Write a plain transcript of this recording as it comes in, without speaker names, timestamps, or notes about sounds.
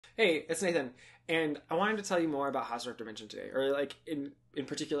Hey, it's Nathan, and I wanted to tell you more about Hausdorff Dimension today, or like in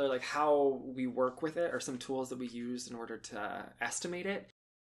particular, like how we work with it, or some tools that we use in order to estimate it.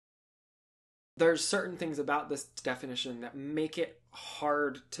 There's certain things about this definition that make it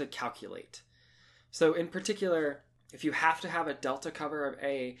hard to calculate. So, in particular, if you have to have a delta cover of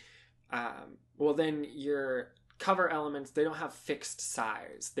A, well, then your cover elements, they don't have fixed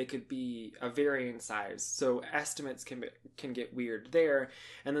size. They could be a varying size. So estimates can get weird there.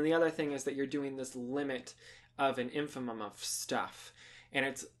 And then the other thing is that you're doing this limit of an infimum of stuff. And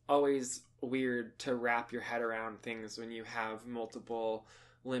it's always weird to wrap your head around things when you have multiple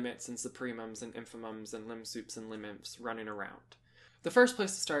limits and supremums and infimums and lim sups and lim imps running around. The first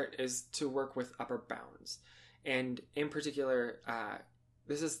place to start is to work with upper bounds. And in particular,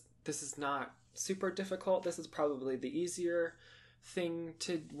 this is not super difficult. This is probably the easier thing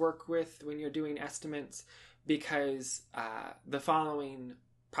to work with when you're doing estimates, because the following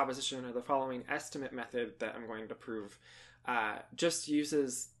proposition, or the following estimate method that I'm going to prove, just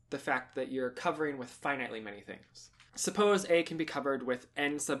uses the fact that you're covering with finitely many things. Suppose A can be covered with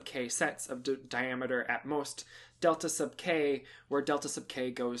n sub k sets of diameter at most delta sub k, where delta sub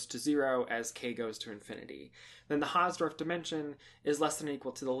k goes to 0 as k goes to infinity. Then the Hausdorff dimension is less than or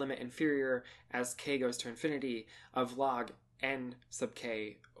equal to the limit inferior as k goes to infinity of log n sub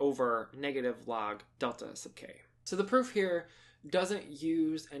k over negative log delta sub k. So the proof here doesn't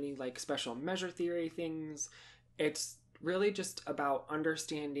use any like special measure theory things. It's really just about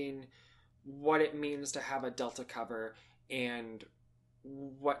understanding what it means to have a delta cover and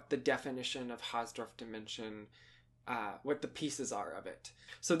what the definition of Hausdorff dimension, what the pieces are of it.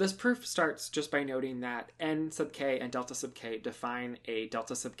 So this proof starts just by noting that n sub k and delta sub k define a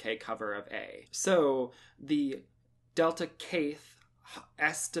delta sub k cover of A. So the delta kth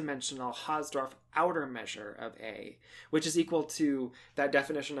s-dimensional Hausdorff outer measure of A, which is equal to that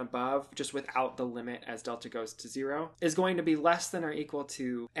definition above, just without the limit as delta goes to 0, is going to be less than or equal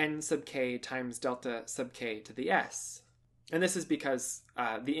to n sub k times delta sub k to the s. And this is because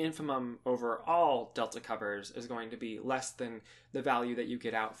the infimum over all delta covers is going to be less than the value that you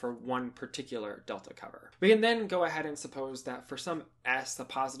get out for one particular delta cover. We can then go ahead and suppose that for some s, a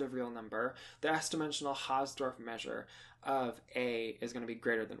positive real number, the s-dimensional Hausdorff measure of A is going to be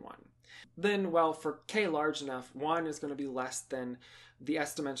greater than 1. Then, well, for k large enough, 1 is going to be less than the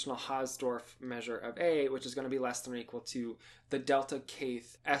s-dimensional Hausdorff measure of A, which is going to be less than or equal to the delta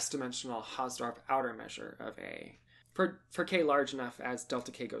kth s-dimensional Hausdorff outer measure of A, for k large enough as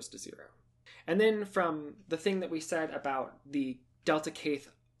delta k goes to 0. And then from the thing that we said about the delta kth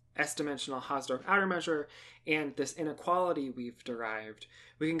s-dimensional Hausdorff outer measure and this inequality we've derived,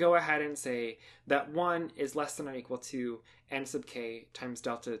 we can go ahead and say that 1 is less than or equal to n sub k times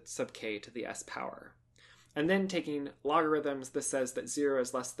delta sub k to the s power. And then taking logarithms, this says that 0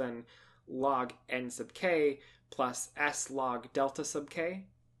 is less than log n sub k plus s log delta sub k,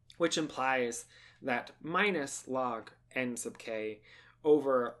 which implies that minus log n sub k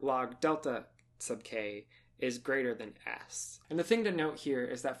over log delta sub k is greater than s. And the thing to note here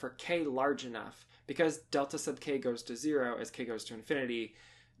is that for k large enough, because delta sub k goes to 0 as k goes to infinity,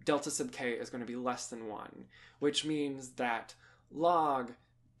 delta sub k is going to be less than 1, which means that log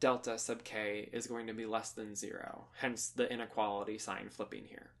delta sub k is going to be less than 0, hence the inequality sign flipping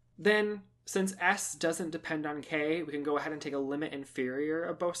here. Then, since s doesn't depend on k, we can go ahead and take a limit inferior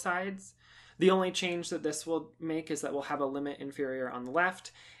of both sides. The only change that this will make is that we'll have a limit inferior on the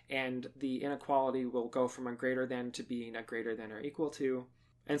left, and the inequality will go from a greater than to being a greater than or equal to.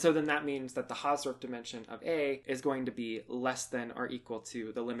 And so then that means that the Hausdorff dimension of A is going to be less than or equal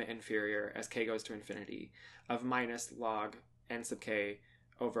to the limit inferior as k goes to infinity of minus log n sub k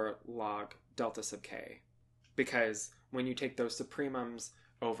over log delta sub k. Because when you take those supremums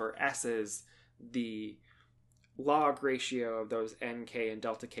over s's, the log ratio of those nk and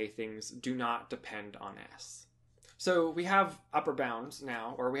delta k things do not depend on s. So we have upper bounds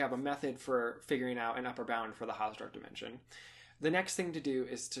now, or we have a method for figuring out an upper bound for the Hausdorff dimension. The next thing to do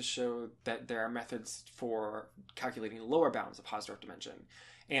is to show that there are methods for calculating lower bounds of Hausdorff dimension.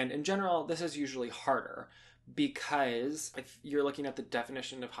 And in general, this is usually harder, because if you're looking at the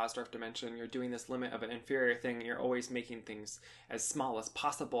definition of Hausdorff dimension, you're doing this limit of an inferior thing, you're always making things as small as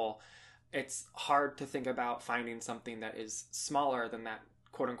possible. It's hard to think about finding something that is smaller than that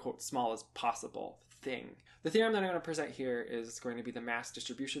quote-unquote small as possible thing. The theorem that I'm going to present here is going to be the mass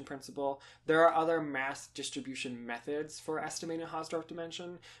distribution principle. There are other mass distribution methods for estimating Hausdorff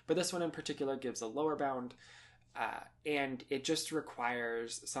dimension, but this one in particular gives a lower bound, and it just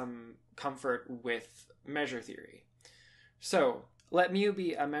requires some comfort with measure theory. So Let mu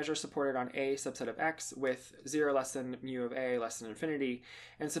be a measure supported on a subset of x with 0 less than mu of a less than infinity,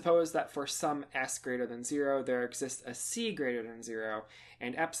 and suppose that for some s greater than 0, there exists a c greater than 0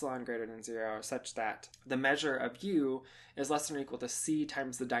 and epsilon greater than 0, such that the measure of u is less than or equal to c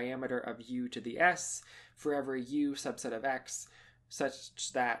times the diameter of u to the s for every u subset of x,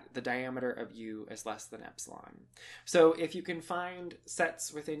 such that the diameter of u is less than epsilon. So if you can find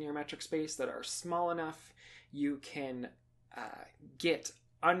sets within your metric space that are small enough, you can get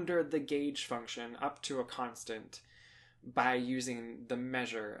under the gauge function up to a constant by using the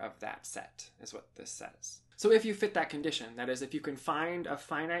measure of that set, is what this says. So if you fit that condition, that is, if you can find a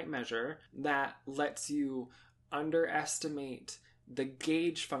finite measure that lets you underestimate the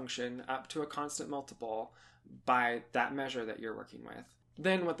gauge function up to a constant multiple by that measure that you're working with,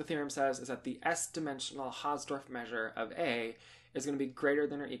 then what the theorem says is that the s-dimensional Hausdorff measure of A is going to be greater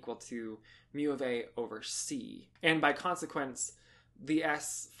than or equal to mu of A over C. And by consequence, the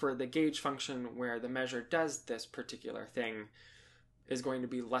S for the gauge function where the measure does this particular thing is going to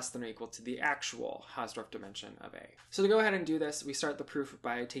be less than or equal to the actual Hausdorff dimension of A. So to go ahead and do this, we start the proof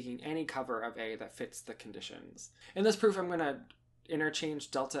by taking any cover of A that fits the conditions. In this proof, I'm going to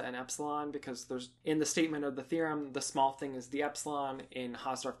interchange delta and epsilon because there's, in the statement of the theorem, the small thing is the epsilon. In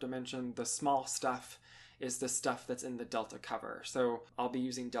Hausdorff dimension, the small stuff is the stuff that's in the delta cover. So I'll be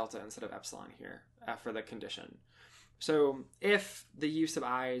using delta instead of epsilon here for the condition. So if the u sub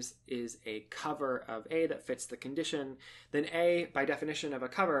i's is a cover of A that fits the condition, then A, by definition of a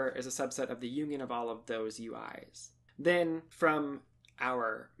cover, is a subset of the union of all of those ui's. Then from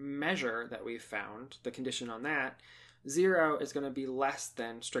our measure that we've found, the condition on that, 0 is going to be less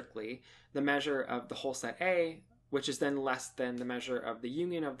than, strictly, the measure of the whole set A, which is then less than the measure of the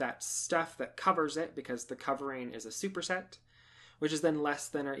union of that stuff that covers it, because the covering is a superset, which is then less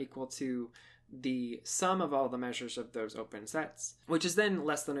than or equal to the sum of all the measures of those open sets, which is then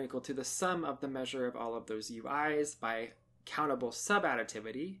less than or equal to the sum of the measure of all of those ui's by countable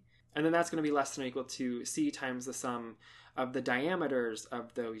subadditivity, and then that's going to be less than or equal to c times the sum of the diameters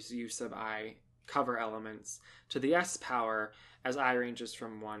of those u sub I cover elements to the s power as I ranges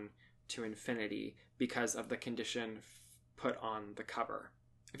from 1 to infinity because of the condition put on the cover.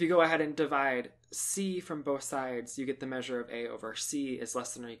 If you go ahead and divide c from both sides, you get the measure of A over C is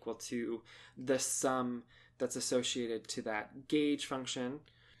less than or equal to the sum that's associated to that gauge function.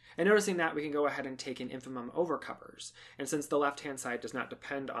 And noticing that, we can go ahead and take an infimum over covers. And since the left-hand side does not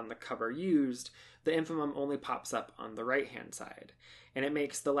depend on the cover used, the infimum only pops up on the right-hand side. And it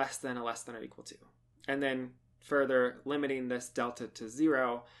makes the less than a less than or equal to. And then further limiting this delta to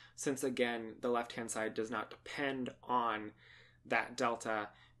 0, since again, the left-hand side does not depend on that delta,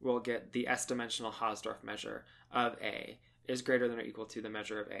 we'll get the s-dimensional Hausdorff measure of A is greater than or equal to the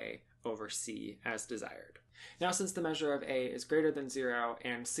measure of A over C as desired. Now, since the measure of A is greater than 0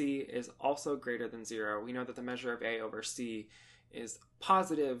 and C is also greater than 0, we know that the measure of A over C is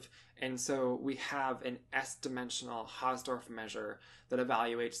positive, and so we have an s-dimensional Hausdorff measure that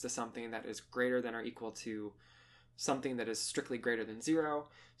evaluates to something that is greater than or equal to something that is strictly greater than 0.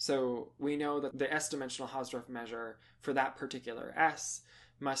 So we know that the s-dimensional Hausdorff measure for that particular s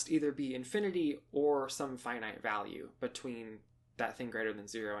must either be infinity or some finite value between that thing greater than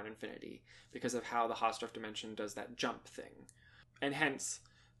 0 and infinity, because of how the Hausdorff dimension does that jump thing. And hence,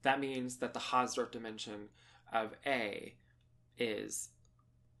 that means that the Hausdorff dimension of A is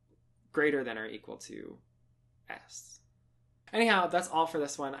greater than or equal to S. Anyhow, that's all for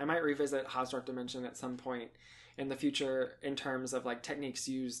this one. I might revisit Hausdorff dimension at some point in the future in terms of like techniques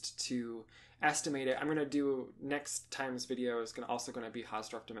used to estimate it. I'm going to do next time's video is also going to be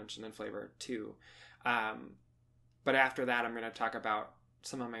Hausdorff dimension and flavor too. But after that, I'm going to talk about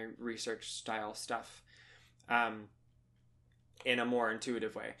some of my research style stuff in a more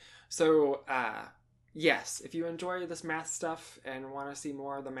intuitive way. So yes, if you enjoy this math stuff and want to see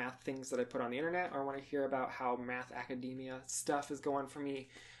more of the math things that I put on the internet, or want to hear about how math academia stuff is going for me,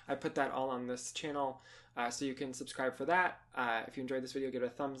 I put that all on this channel, so you can subscribe for that. If you enjoyed this video, give it a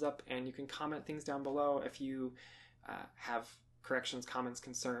thumbs up, and you can comment things down below if you have corrections, comments,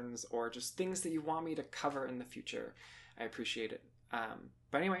 concerns, or just things that you want me to cover in the future. I appreciate it.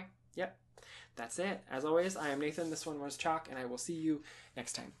 But anyway, yep, that's it. As always, I am Nathan. This one was Chalk, and I will see you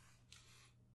next time.